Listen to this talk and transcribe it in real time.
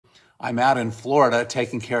I'm out in Florida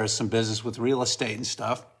taking care of some business with real estate and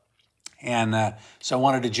stuff. And so I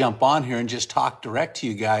wanted to jump on here and just talk direct to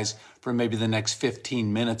you guys for maybe the next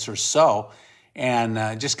 15 minutes or so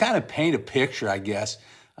and just kind of paint a picture, I guess.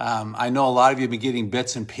 I know a lot of you have been getting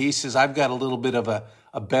bits and pieces. I've got a little bit of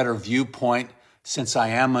a better viewpoint since I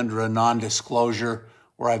am under a non-disclosure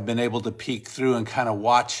where I've been able to peek through and kind of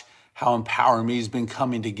watch how Empower Me has been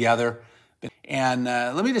coming together. And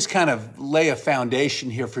let me just kind of lay a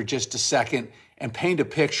foundation here for just a second and paint a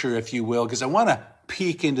picture, if you will, because I want to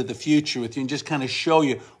peek into the future with you and just kind of show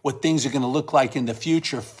you what things are going to look like in the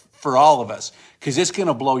future for all of us, because it's going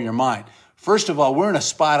to blow your mind. First of all, we're in a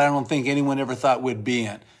spot I don't think anyone ever thought we'd be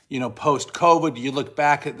in. You know, post-COVID, you look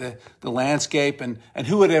back at the landscape and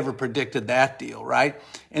who would ever predicted that deal, right?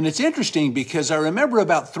 And it's interesting because I remember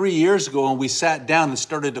about 3 years ago when we sat down and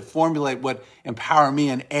started to formulate what Empower Me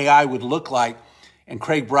and AI would look like, and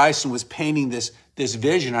Craig Bryson was painting this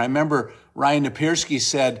vision. I remember Ryan Napierski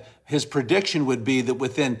said his prediction would be that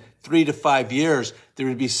within 3 to 5 years, there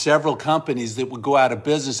would be several companies that would go out of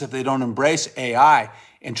business if they don't embrace AI.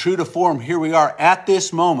 And true to form, here we are at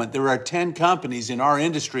this moment. There are 10 companies in our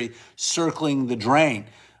industry circling the drain.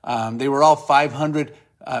 They were all $500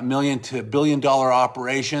 million to $1 billion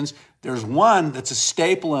operations. There's one that's a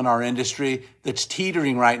staple in our industry that's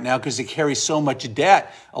teetering right now because they carry so much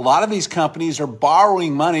debt. A lot of these companies are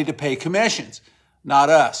borrowing money to pay commissions, not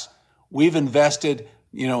us. We've invested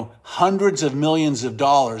hundreds of millions of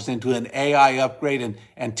dollars into an AI upgrade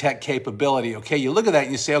and tech capability. Okay, you look at that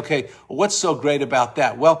and you say, okay, well, what's so great about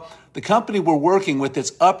that? Well, the company we're working with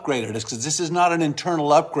that's upgraded us, because this is not an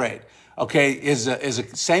internal upgrade, okay, is a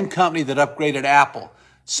same company that upgraded Apple,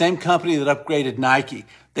 same company that upgraded Nike.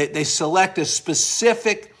 They select a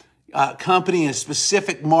specific company in a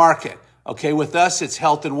specific market. Okay, with us, it's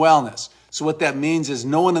health and wellness. So what that means is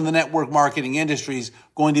no one in the network marketing industry is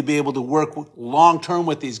going to be able to work long-term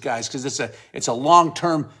with these guys because it's a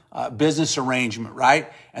long-term business arrangement, right?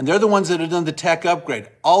 And they're the ones that have done the tech upgrade.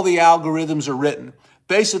 All the algorithms are written.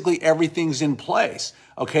 Basically, everything's in place.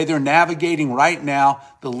 Okay, they're navigating right now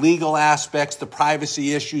the legal aspects, the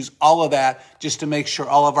privacy issues, all of that, just to make sure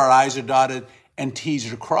all of our I's are dotted and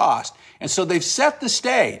T's are crossed. And so they've set the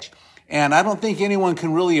stage. And I don't think anyone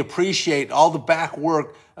can really appreciate all the back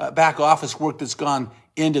office work that's gone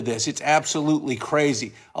into this. It's absolutely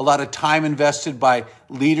crazy. A lot of time invested by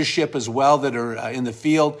leadership as well that are in the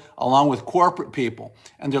field, along with corporate people.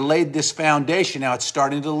 And they're laid this foundation. Now it's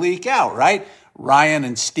starting to leak out, right? Ryan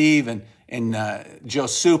and Steve and Joe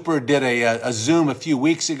Super did a Zoom a few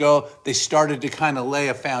weeks ago. They started to kind of lay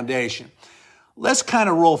a foundation. Let's kind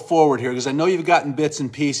of roll forward here because I know you've gotten bits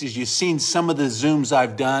and pieces. You've seen some of the Zooms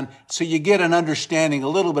I've done, so you get an understanding a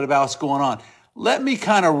little bit about what's going on. Let me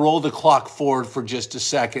kind of roll the clock forward for just a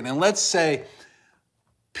second, and let's say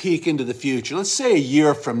peek into the future. Let's say a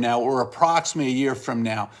year from now or approximately a year from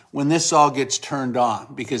now when this all gets turned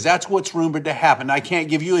on, because that's what's rumored to happen. I can't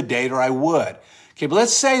give you a date, or I would. Okay, but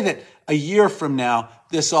let's say that a year from now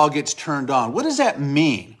this all gets turned on. What does that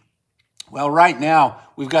mean? Well, right now,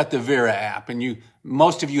 we've got the Vera app, and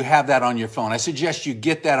most of you have that on your phone. I suggest you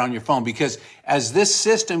get that on your phone because as this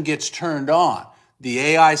system gets turned on, the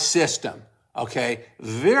AI system, okay,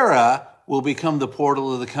 Vera will become the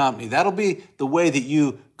portal of the company. That'll be the way that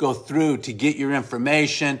you go through to get your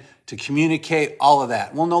information, to communicate, all of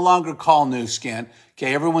that. We'll no longer call NuSkin.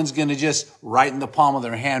 Okay, everyone's going to just right in the palm of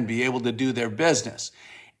their hand be able to do their business.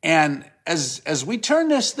 And as we turn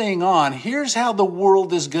this thing on, here's how the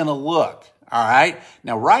world is going to look. All right.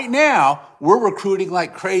 Now, right now, we're recruiting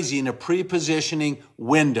like crazy in a pre-positioning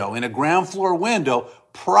window, in a ground floor window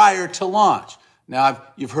prior to launch. Now,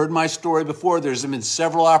 you've heard my story before. There's been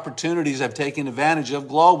several opportunities I've taken advantage of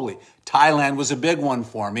globally. Thailand was a big one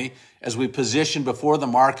for me. As we positioned before the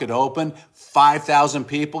market opened, 5,000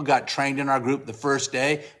 people got trained in our group the first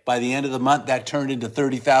day. By the end of the month, that turned into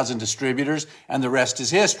 30,000 distributors, and the rest is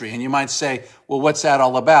history. And you might say, well, what's that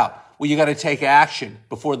all about? Well, you got to take action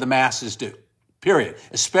before the masses do, period.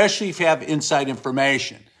 Especially if you have inside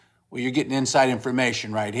information. Well, you're getting inside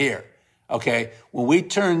information right here. Okay, when we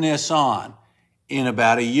turn this on in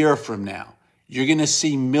about a year from now, you're going to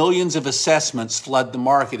see millions of assessments flood the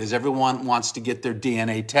market as everyone wants to get their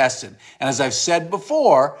DNA tested. And as I've said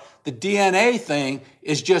before, the DNA thing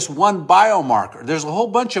is just one biomarker. There's a whole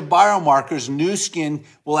bunch of biomarkers NuSkin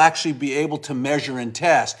will actually be able to measure and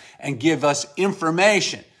test and give us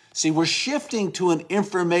information. See, we're shifting to an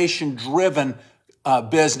information-driven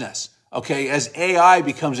business, okay, as AI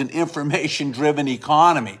becomes an information-driven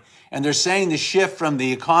economy. And they're saying the shift from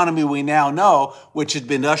the economy we now know, which had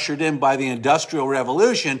been ushered in by the Industrial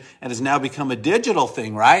Revolution and has now become a digital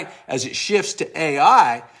thing, right? As it shifts to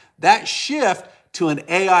AI, That shift to an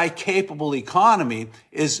AI-capable economy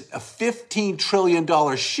is a $15 trillion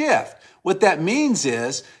shift. What that means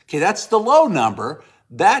is, okay, that's the low number.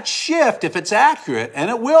 That shift, if it's accurate, and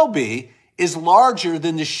it will be, is larger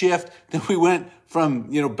than the shift that we went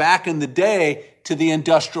from, back in the day to the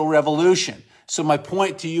Industrial Revolution. So my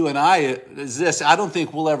point to you and I is this: I don't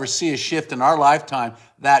think we'll ever see a shift in our lifetime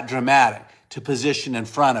that dramatic to position in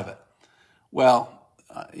front of it. Well,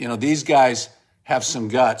 these guys have some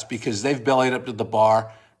guts because they've bellied up to the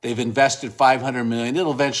bar. They've invested $500 million.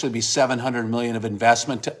 It'll eventually be $700 million of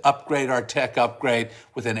investment to upgrade our tech upgrade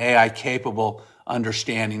with an AI-capable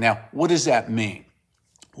understanding. Now, what does that mean?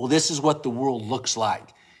 Well, this is what the world looks like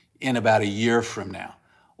in about a year from now.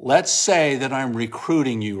 Let's say that I'm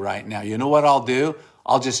recruiting you right now. You know what I'll do?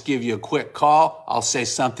 I'll just give you a quick call. I'll say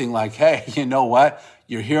something like, hey, you know what?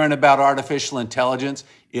 You're hearing about artificial intelligence.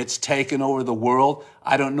 It's taken over the world.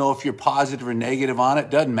 I don't know if you're positive or negative on it.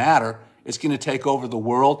 Doesn't matter. It's going to take over the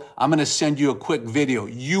world. I'm going to send you a quick video.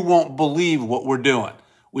 You won't believe what we're doing.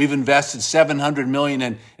 We've invested $700 million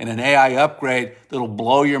in an AI upgrade that'll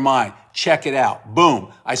blow your mind. Check it out.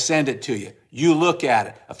 Boom. I send it to you. You look at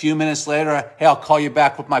it. A few minutes later, hey, I'll call you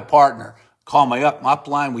back with my partner. Call my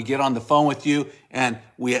upline. We get on the phone with you and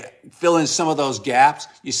we fill in some of those gaps.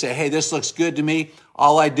 You say, hey, this looks good to me.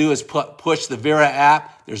 All I do is push the Vera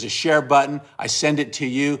app. There's a share button. I send it to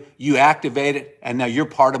you. You activate it. And now you're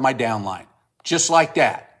part of my downline. Just like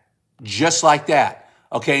that. Just like that.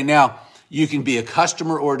 Okay, now you can be a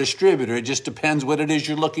customer or a distributor. It just depends what it is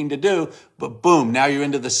you're looking to do. But boom, now you're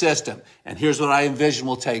into the system. And here's what I envision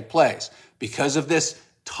will take place. Because of this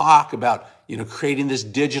talk about, creating this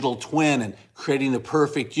digital twin and creating the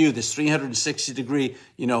perfect you, this 360-degree,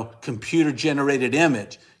 computer-generated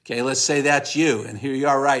image. Okay, let's say that's you, and here you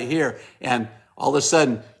are right here. And all of a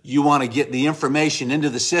sudden, you want to get the information into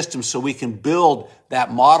the system so we can build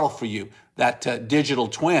that model for you, that digital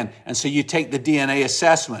twin. And so you take the DNA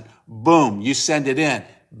assessment. Boom, you send it in.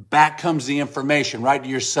 Back comes the information right to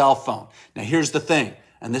your cell phone. Now, here's the thing.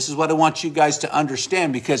 And this is what I want you guys to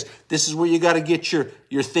understand, because this is where you got to get your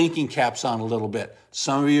thinking caps on a little bit.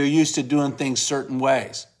 Some of you are used to doing things certain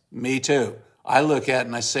ways. Me too. I look at it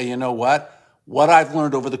and I say, you know what? What I've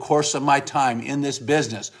learned over the course of my time in this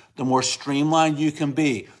business, the more streamlined you can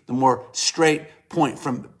be, the more straight point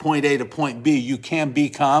from point A to point B you can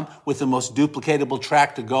become with the most duplicatable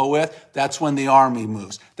track to go with, that's when the army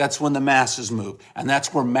moves. That's when the masses move. And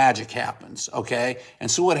that's where magic happens, okay?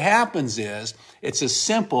 And so what happens is it's as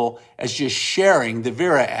simple as just sharing the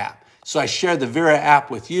Vera app. So I share the Vera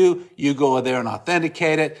app with you. You go there and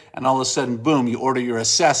authenticate it. And all of a sudden, boom, you order your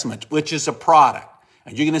assessment, which is a product.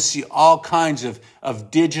 And you're going to see all kinds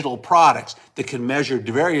of digital products that can measure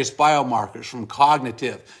various biomarkers from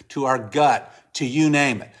cognitive to our gut to you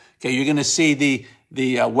name it. Okay, you're going to see the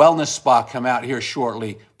wellness spa come out here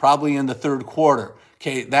shortly, probably in the third quarter.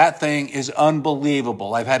 Okay, that thing is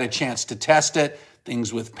unbelievable. I've had a chance to test it.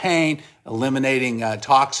 Things with pain, eliminating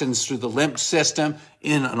toxins through the lymph system,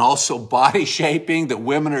 and also body shaping that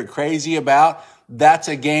women are crazy about. That's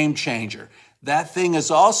a game changer. That thing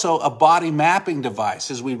is also a body mapping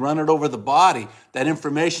device. As we run it over the body, that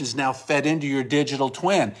information is now fed into your digital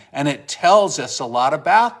twin, and it tells us a lot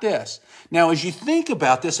about this. Now, as you think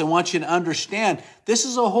about this, I want you to understand this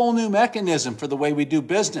is a whole new mechanism for the way we do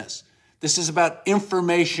business. This is about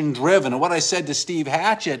information driven. And what I said to Steve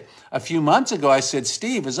Hatchett a few months ago, I said,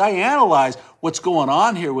 Steve, as I analyze what's going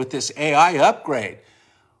on here with this AI upgrade,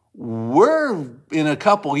 we're in a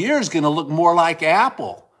couple years going to look more like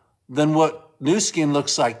Apple than what NuSkin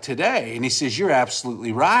looks like today. And he says, you're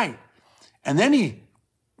absolutely right. And then he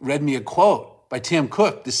read me a quote by Tim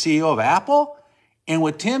Cook, the CEO of Apple. And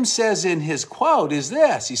what Tim says in his quote is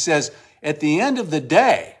this. He says, at the end of the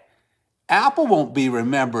day, Apple won't be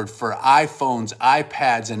remembered for iPhones,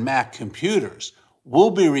 iPads, and Mac computers.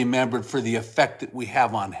 We'll be remembered for the effect that we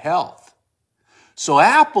have on health. So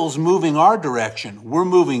Apple's moving our direction. We're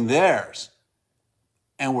moving theirs.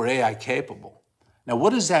 And we're AI capable. Now,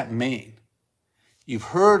 what does that mean? You've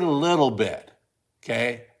heard a little bit,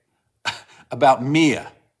 okay, about Mia.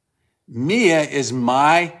 Mia is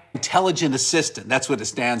my intelligent assistant. That's what it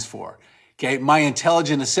stands for, okay, my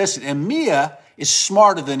intelligent assistant. And Mia is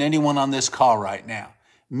smarter than anyone on this call right now.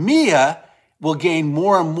 Mia will gain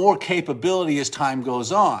more and more capability as time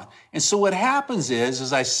goes on. And so what happens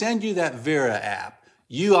is I send you that Vera app,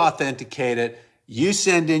 you authenticate it, you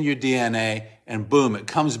send in your DNA, and boom, it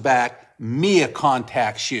comes back. Mia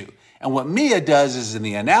contacts you. And what Mia does is in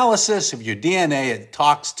the analysis of your DNA, it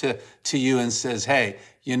talks to you and says, hey,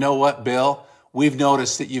 you know what, Bill? We've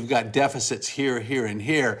noticed that you've got deficits here, here, and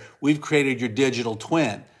here. We've created your digital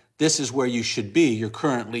twin. This is where you should be. You're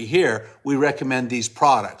currently here. We recommend these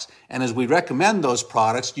products. And as we recommend those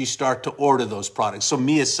products, you start to order those products. So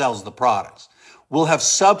Mia sells the products. We'll have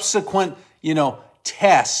subsequent,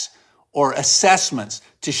 tests or assessments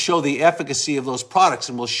to show the efficacy of those products,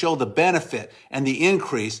 and we'll show the benefit and the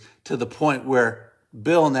increase to the point where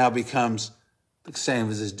Bill now becomes the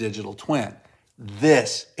same as his digital twin.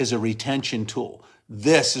 This is a retention tool.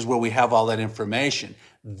 This is where we have all that information.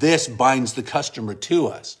 This binds the customer to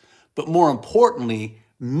us. But more importantly,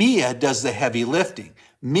 Mia does the heavy lifting.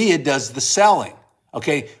 Mia does the selling.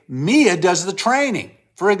 Okay, Mia does the training.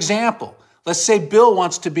 For example, let's say Bill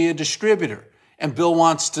wants to be a distributor and Bill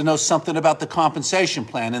wants to know something about the compensation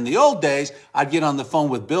plan. In the old days, I'd get on the phone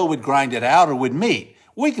with Bill, we'd grind it out, or we'd meet.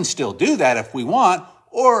 We can still do that if we want,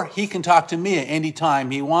 or he can talk to Mia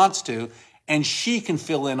anytime he wants to, and she can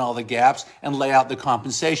fill in all the gaps and lay out the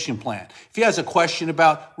compensation plan. If he has a question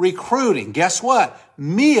about recruiting, guess what?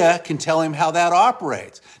 Mia can tell him how that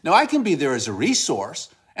operates. Now, I can be there as a resource,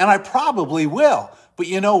 and I probably will. But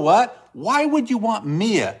you know what? Why would you want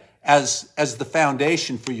Mia as the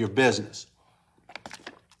foundation for your business?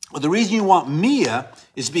 Well, the reason you want Mia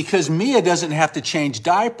is because Mia doesn't have to change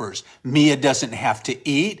diapers. Mia doesn't have to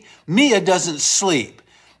eat. Mia doesn't sleep.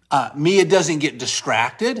 Mia doesn't get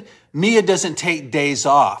distracted. Mia doesn't take days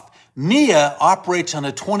off. Mia operates on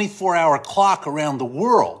a 24-hour clock around the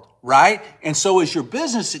world, right? And so as your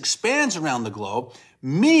business expands around the globe,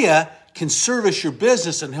 Mia can service your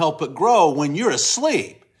business and help it grow when you're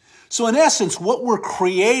asleep. So in essence, what we're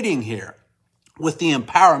creating here with the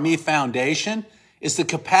Empower Me Foundation is the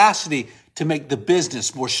capacity to make the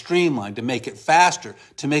business more streamlined, to make it faster,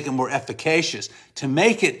 to make it more efficacious, to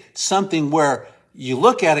make it something where you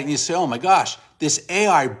look at it and you say, oh my gosh, this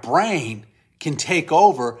AI brain can take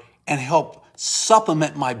over and help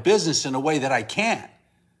supplement my business in a way that I can't,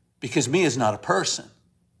 because Mia is not a person.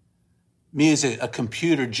 Mia is a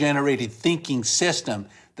computer-generated thinking system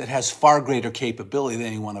that has far greater capability than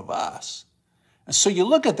any one of us. And so you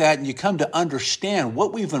look at that and you come to understand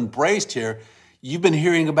what we've embraced here. You've been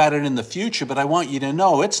hearing about it in the future, but I want you to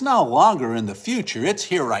know it's no longer in the future. It's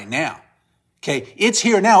here right now. Okay, it's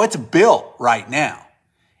here now. It's built right now.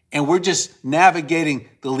 And we're just navigating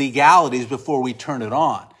the legalities before we turn it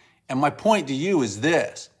on. And my point to you is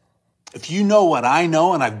this. If you know what I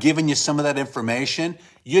know, and I've given you some of that information,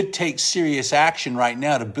 you'd take serious action right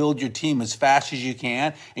now to build your team as fast as you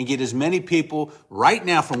can and get as many people right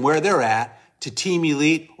now from where they're at to Team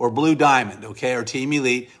Elite or Blue Diamond, okay, or Team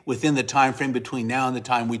Elite within the time frame between now and the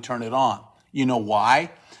time we turn it on. You know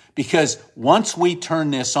why? Because once we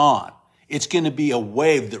turn this on, it's going to be a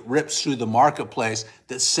wave that rips through the marketplace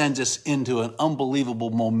that sends us into an unbelievable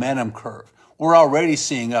momentum curve. We're already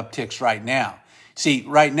seeing upticks right now. See,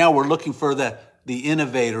 right now we're looking for the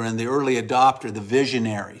innovator and the early adopter, the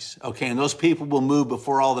visionaries, okay, and those people will move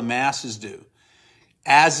before all the masses do.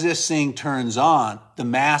 As this thing turns on, the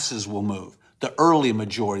masses will move. The early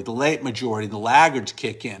majority, the late majority, the laggards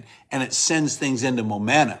kick in, and it sends things into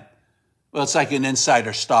momentum. Well, it's like an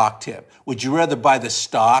insider stock tip. Would you rather buy the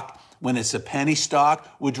stock when it's a penny stock?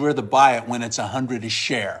 Would you rather buy it when it's 100 a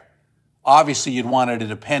share? Obviously, you'd want it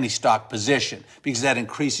at a penny stock position because that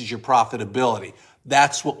increases your profitability.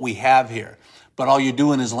 That's what we have here. But all you're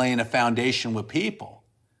doing is laying a foundation with people.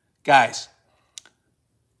 Guys,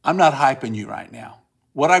 I'm not hyping you right now.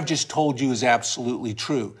 What I've just told you is absolutely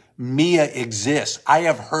true. Mia exists. I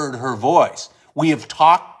have heard her voice. We have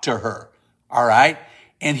talked to her, all right?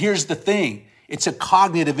 And here's the thing. It's a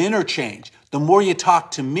cognitive interchange. The more you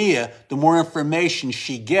talk to Mia, the more information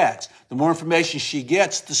she gets. The more information she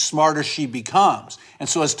gets, the smarter she becomes. And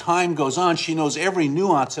so as time goes on, she knows every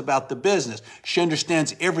nuance about the business. She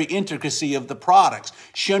understands every intricacy of the products.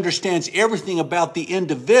 She understands everything about the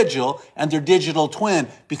individual and their digital twin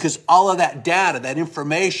because all of that data, that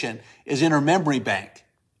information is in her memory bank.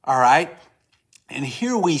 All right? And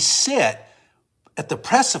here we sit at the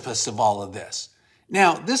precipice of all of this.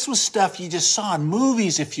 Now, this was stuff you just saw in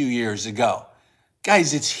movies a few years ago.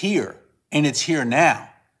 Guys, it's here, and it's here now.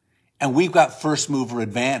 And we've got first mover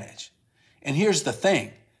advantage. And here's the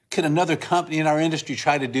thing. Could another company in our industry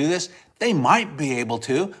try to do this? They might be able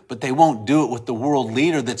to, but they won't do it with the world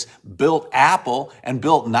leader that's built Apple and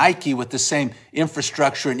built Nike with the same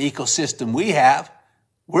infrastructure and ecosystem we have.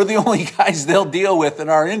 We're the only guys they'll deal with in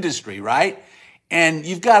our industry, right? And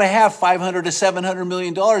you've got to have $500 to $700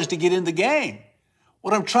 million to get in the game.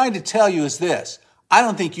 What I'm trying to tell you is this. I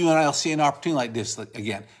don't think you and I will see an opportunity like this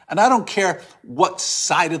again. And I don't care what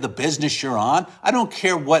side of the business you're on. I don't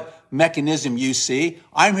care what mechanism you see.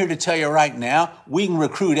 I'm here to tell you right now, we can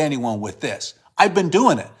recruit anyone with this. I've been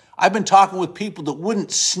doing it. I've been talking with people that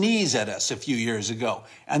wouldn't sneeze at us a few years ago,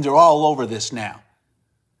 and they're all over this now.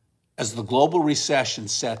 As the global recession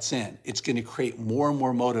sets in, it's going to create more and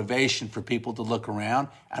more motivation for people to look around.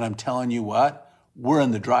 And I'm telling you what, we're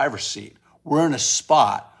in the driver's seat. We're in a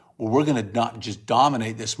spot where we're going to not just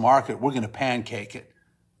dominate this market, we're going to pancake it.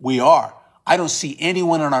 We are. I don't see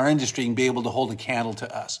anyone in our industry can be able to hold a candle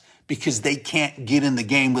to us because they can't get in the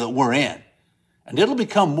game that we're in. And it'll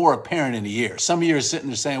become more apparent in a year. Some of you are sitting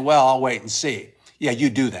there saying, well, I'll wait and see. Yeah, you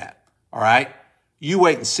do that, all right? You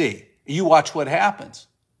wait and see. You watch what happens.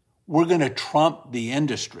 We're going to trump the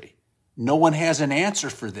industry. No one has an answer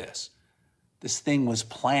for this. This thing was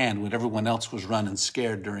planned when everyone else was running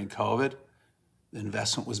scared during COVID. The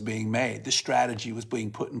investment was being made. The strategy was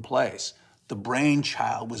being put in place. The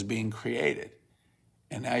brainchild was being created.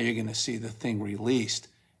 And now you're going to see the thing released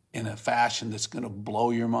in a fashion that's going to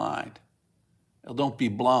blow your mind. Well, don't be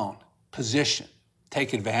blown. Position.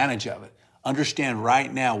 Take advantage of it. Understand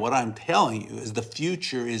right now what I'm telling you is the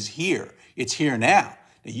future is here. It's here now.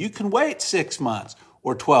 Now, you can wait 6 months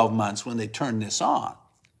or 12 months when they turn this on,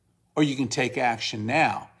 or you can take action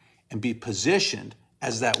now and be positioned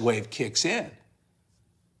as that wave kicks in.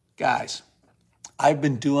 Guys, I've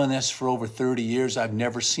been doing this for over 30 years. I've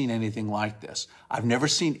never seen anything like this. I've never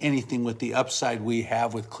seen anything with the upside we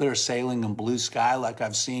have with clear sailing and blue sky like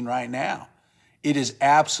I've seen right now. It is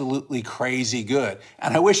absolutely crazy good.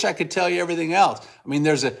 And I wish I could tell you everything else. I mean,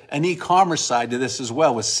 there's an e-commerce side to this as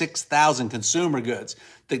well with 6,000 consumer goods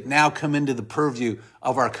that now come into the purview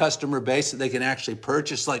of our customer base that they can actually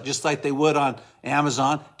purchase just like they would on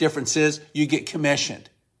Amazon. Difference is you get commissioned.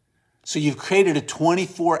 So you've created a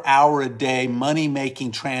 24-hour-a-day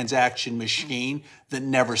money-making transaction machine that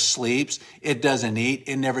never sleeps. It doesn't eat.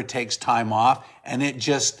 It never takes time off. And it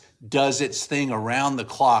just does its thing around the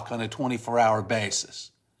clock on a 24-hour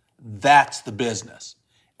basis. That's the business.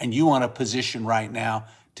 And you want a position right now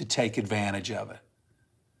to take advantage of it.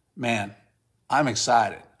 Man, I'm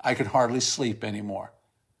excited. I can hardly sleep anymore.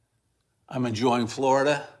 I'm enjoying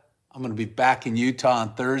Florida. I'm going to be back in Utah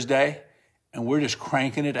on Thursday, and we're just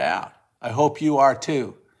cranking it out. I hope you are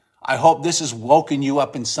too. I hope this has woken you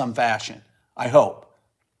up in some fashion. I hope.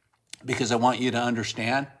 Because I want you to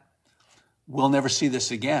understand, we'll never see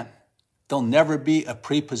this again. There'll never be a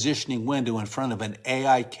pre-positioning window in front of an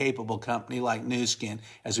AI-capable company like NuSkin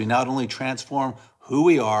as we not only transform who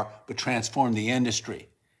we are, but transform the industry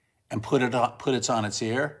and put it on its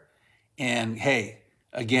ear. And hey,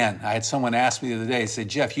 again, I had someone ask me the other day, they said,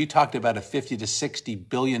 Jeff, you talked about a $50 to $60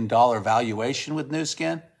 billion valuation with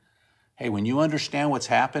NuSkin. Hey, when you understand what's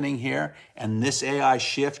happening here and this AI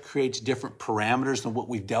shift creates different parameters than what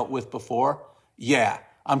we've dealt with before, yeah,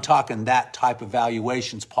 I'm talking that type of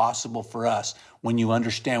valuation's possible for us when you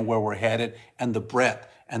understand where we're headed and the breadth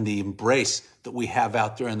and the embrace that we have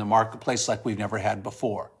out there in the marketplace like we've never had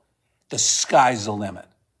before. The sky's the limit.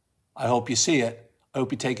 I hope you see it. I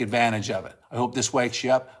hope you take advantage of it. I hope this wakes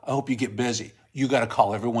you up. I hope you get busy. You got to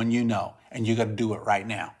call everyone you know, and you got to do it right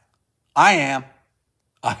now. I am.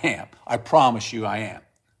 I promise you I am.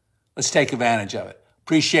 Let's take advantage of it.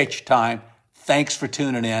 Appreciate your time. Thanks for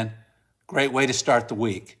tuning in. Great way to start the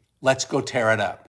week. Let's go tear it up.